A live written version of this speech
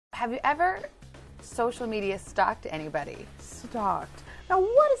Have you ever social media stalked anybody? Stalked. Now,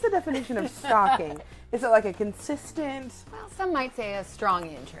 what is the definition of stalking? Is it like a consistent? Well, some might say a strong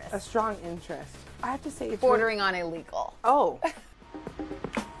interest. A strong interest. I have to say it's bordering on illegal. Oh.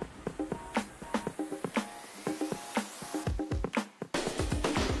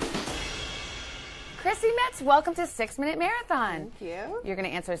 Chrissy Metz, welcome to 6 Minute Marathon. Thank you. You're going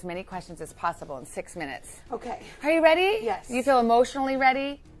to answer as many questions as possible in 6 minutes. Okay. Are you ready? Yes. You feel emotionally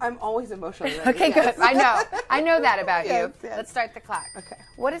ready? I'm always emotionally ready. Okay, yes. good. I know that about Yes, you. yes. Let's start the clock. Okay.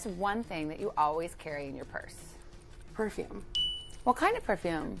 What is one thing that you always carry in your purse? Perfume. What kind of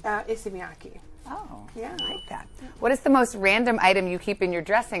perfume? Isimiaki. Oh, Yeah. I like that. What is the most random item you keep in your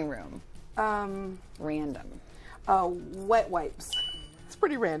dressing room? Random. Wet wipes. It's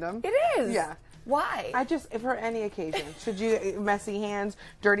pretty random. It is? Yeah. Why? I just, for any occasion. Should you, messy hands,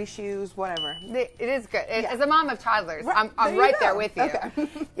 dirty shoes, whatever. It is good. Yeah. As a mom of toddlers, Right. I'm right there with you. Okay.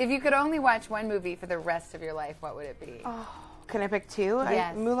 If you could only watch one movie for the rest of your life, what would it be? Oh, can I pick two?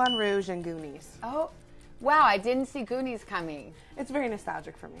 Yes. Moulin Rouge and Goonies. Oh, wow, I didn't see Goonies coming. It's very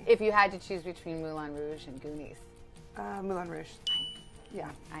nostalgic for me. If you had to choose between Moulin Rouge and Goonies. Moulin Rouge.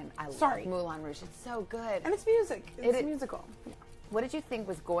 Yeah. I Sorry. love Moulin Rouge. It's so good. And it's music. It's musical. Yeah. What did you think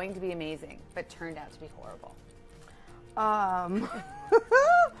was going to be amazing, but turned out to be horrible?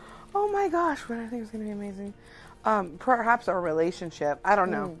 Oh my gosh, what did I think was going to be amazing? Perhaps our relationship. I don't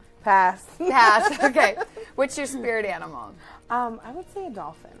know. Pass. Pass. Okay. What's your spirit animal? I would say a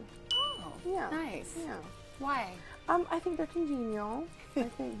dolphin. Oh, Yeah. nice. Yeah. Why? I think they're congenial. I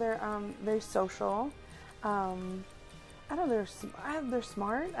think they're very social. I don't know. They're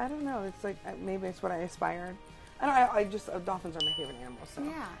smart. I don't know. It's like maybe it's what I aspired. I just dolphins are my favorite animals. So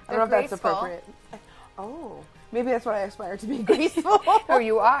Yeah, I don't know if that's graceful. appropriate. Oh, maybe that's what I aspire to be, graceful. Oh,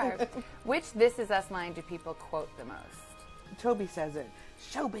 you are. Which This Is Us line do people quote the most? Toby says it.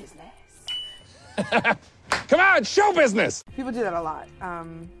 Show business. Come on, show business. People do that a lot.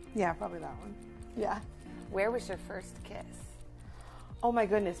 Yeah, probably that one. Yeah. Where was your first kiss? Oh my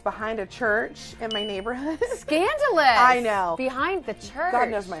goodness, behind a church in my neighborhood. Scandalous. I know. Behind the church. God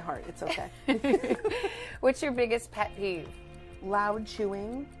knows my heart. It's okay. What's your biggest pet peeve? Loud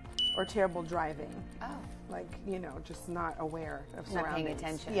chewing or terrible driving. Oh. Like, just not aware of Not surroundings. paying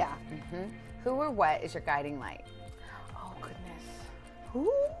attention. Yeah. Who or what is your guiding light? Oh,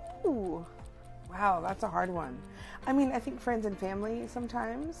 goodness. Ooh. Wow, that's a hard one. I mean, I think friends and family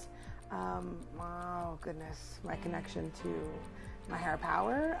sometimes. Oh, goodness. My connection to my higher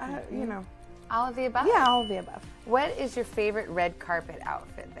power, All of the above? Yeah, all of the above. What is your favorite red carpet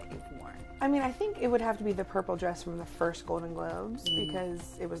outfit that you've worn? I mean, I think it would have to be the purple dress from the first Golden Globes because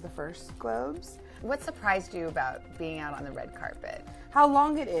it was the first Globes. What surprised you about being out on the red carpet? How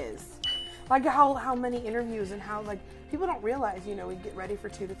long it is. Like how many interviews and how people don't realize, we get ready for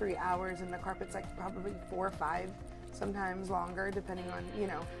 2 to 3 hours and the carpet's probably 4 or 5, sometimes longer, depending on,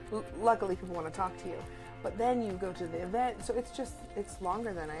 luckily people want to talk to you. But then you go to the event, so it's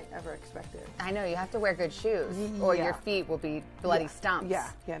longer than I ever expected. I know, you have to wear good shoes or your feet will be bloody stumps. Yeah,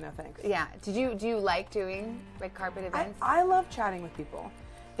 no thanks. Yeah. Do you like doing red carpet events? I love chatting with people.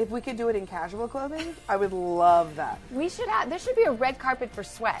 If we could do it in casual clothing, I would love that. There should be a red carpet for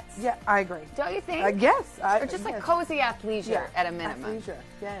sweats. Yeah, I agree. Don't you think? Yes. Or just like cozy athleisure at a minimum. Athleisure,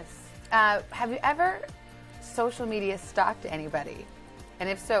 yes. Have you ever social media stalked anybody? And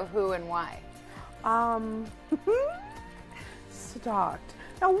if so, who and why? Stalked.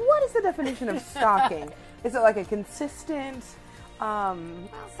 Now, what is the definition of stalking? Is it like a consistent, Well,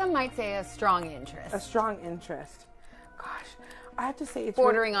 some might say a strong interest. a strong interest? Gosh, I have to say it's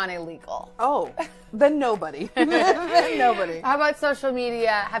Bordering on illegal. Oh, then nobody. Then nobody. How about social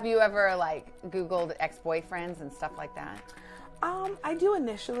media? Have you ever Googled ex-boyfriends and stuff like that? I do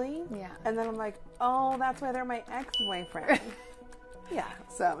initially. Yeah. And then I'm like, oh, that's why they're my ex-boyfriend. Yeah,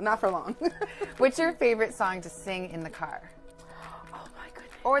 so not for long. What's your favorite song to sing in the car? Oh my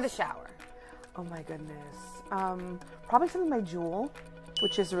goodness. Or the shower? Oh my goodness. Probably something by Jewel,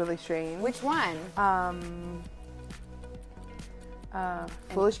 which is really strange. Which one?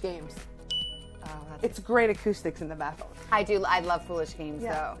 Foolish Games. Oh, It's great acoustics in the bathroom. I love Foolish Games,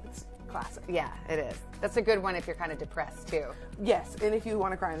 though. It's classic. Yeah, it is. That's a good one if you're kind of depressed, too. Yes, and if you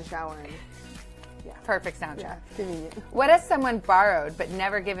want to cry in the shower. Perfect soundtrack. Yeah, convenient. What has someone borrowed but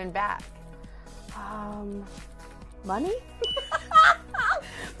never given back? Money?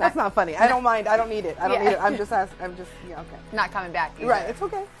 That's not funny. I don't mind. I don't need it. I don't need it. I'm just okay. Not coming back either. Right, it's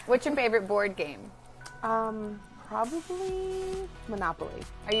okay. What's your favorite board game? Probably Monopoly.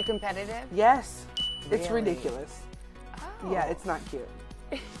 Are you competitive? Yes. It's Really? ridiculous. Oh. Yeah, it's not cute.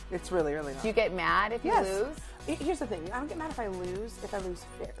 It's really, really not. Do you get mad if you Yes. lose? Here's the thing. I don't get mad if I lose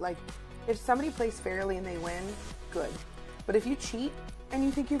fair. Like, if somebody plays fairly and they win, good. But if you cheat and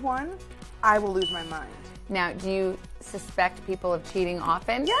you think you've won, I will lose my mind. Now, do you suspect people of cheating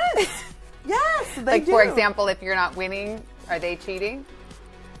often? Yes. Yes, they like, do. for example, if you're not winning, are they cheating?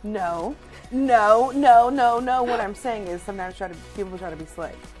 No. What I'm saying is sometimes people try to be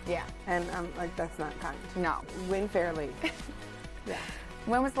slick. Yeah. And I'm like, that's not kind. No. Win fairly. Yeah.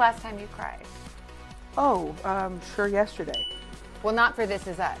 When was the last time you cried? Oh, sure, yesterday. Well, not for This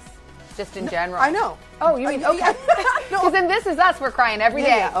Is Us. Just in general. I know. Oh, you mean, okay. Because in This Is Us, we're crying every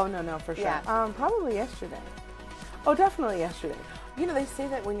day. Yeah. Oh, no, for sure. Yeah. Probably yesterday. Oh, definitely yesterday. You know, they say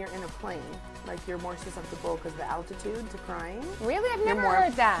that when you're in a plane, like, you're more susceptible because of the altitude to crying. Really? I've never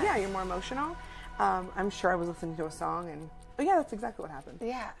heard that. Yeah, you're more emotional. I'm sure I was listening to a song and, oh yeah, that's exactly what happened.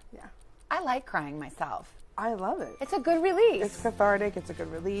 Yeah. Yeah. I like crying myself. I love it. It's a good release. It's cathartic. It's a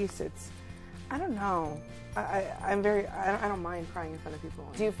good release. I don't know. I don't mind crying in front of people.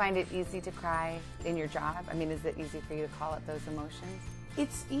 Do you find it easy to cry in your job? I mean, is it easy for you to call up those emotions?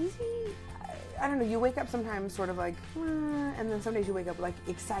 It's easy. I don't know. You wake up sometimes sort of like, and then some days you wake up like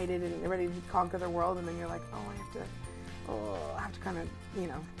excited and ready to conquer the world, and then you're like, I have to kind of,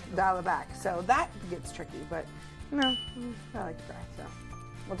 dial it back. So that gets tricky, but I like to cry. So,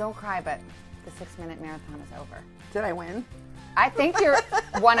 well, don't cry, but the 6-minute marathon is over. Did I win? I think you're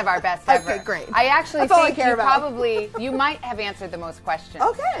one of our best ever. Okay, great. I actually That's all I think care about. You might have answered the most questions.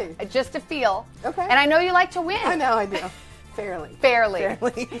 Okay. Just to feel. Okay. And I know you like to win. I know I do. Fairly. Fairly.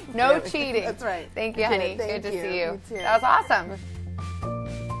 No Fairly. cheating. That's right. Thank you, honey. Thank Good to you. see you. You too. That was awesome.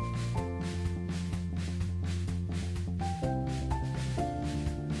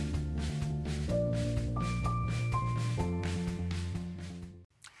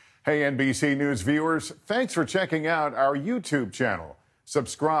 Hey, NBC News viewers, thanks for checking out our YouTube channel.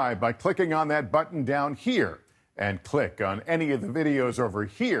 Subscribe by clicking on that button down here and click on any of the videos over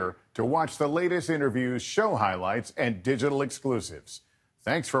here to watch the latest interviews, show highlights, and digital exclusives.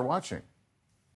 Thanks for watching.